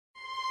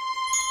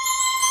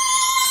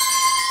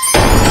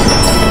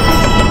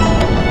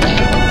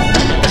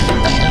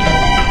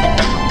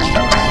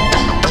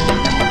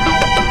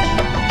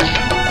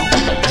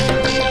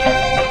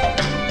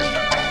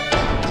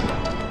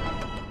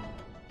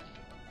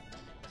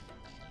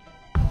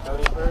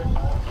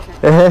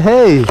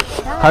Hey,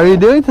 how are you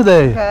doing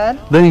today? Good.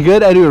 Doing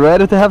good? Are you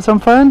ready to have some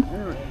fun?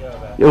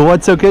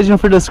 What's the occasion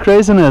for this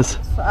craziness?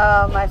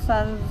 My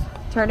son's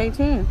turned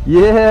 18.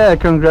 Yeah,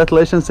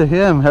 congratulations to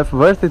him. Happy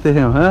birthday to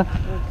him, huh?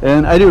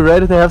 And are you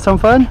ready to have some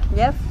fun?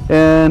 Yes.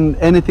 And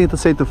anything to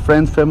say to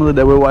friends, family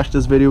that will watch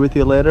this video with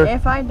you later?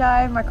 If I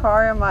die, my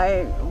car and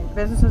my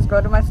businesses go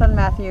to my son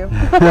Matthew.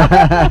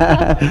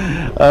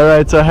 All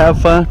right, so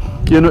have fun.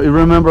 You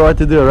remember what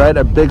to do, right?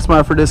 A big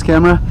smile for this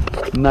camera.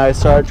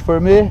 Nice arch for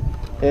me.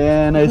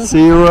 And I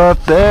see you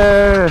up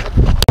there.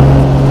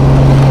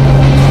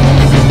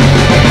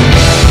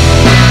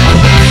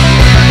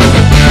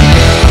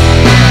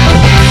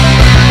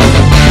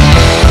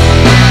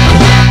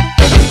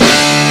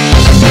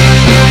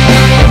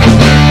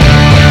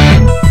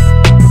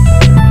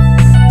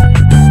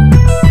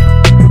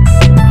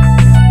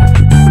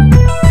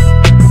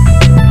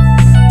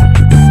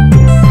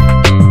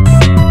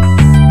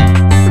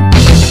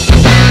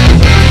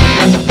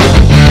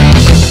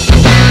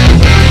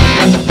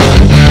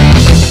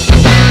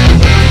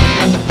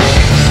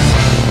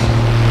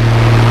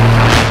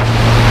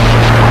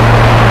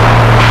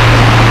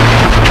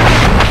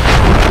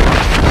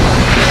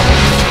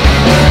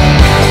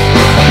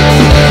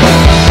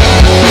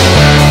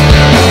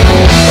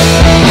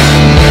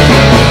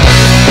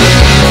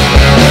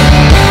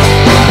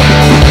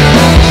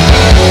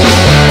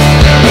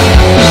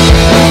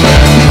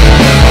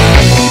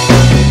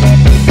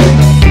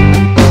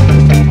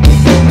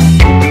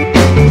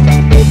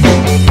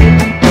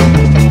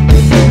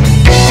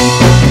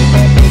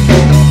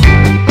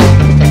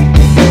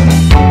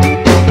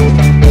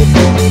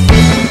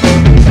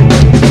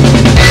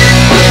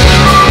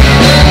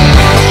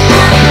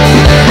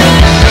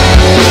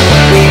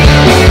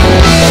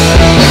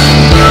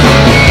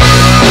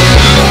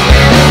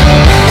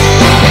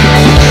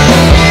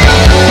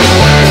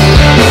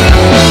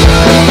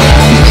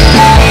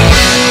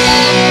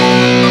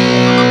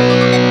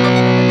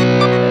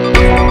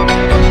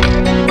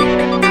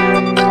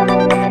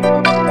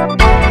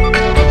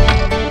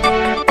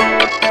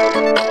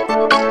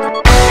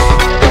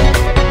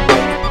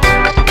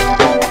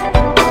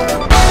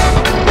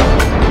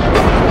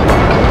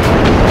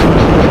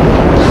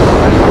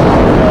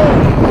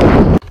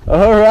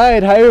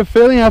 Alright, how are you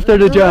feeling after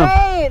the jump?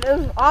 Great! It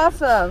was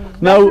awesome.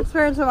 Now, Best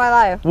experience of my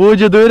life. Would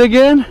you do it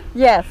again?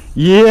 Yes.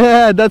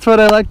 Yeah, that's what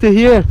I like to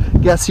hear.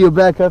 Guess you're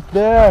back up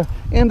there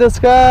in the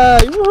sky.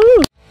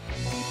 Woohoo!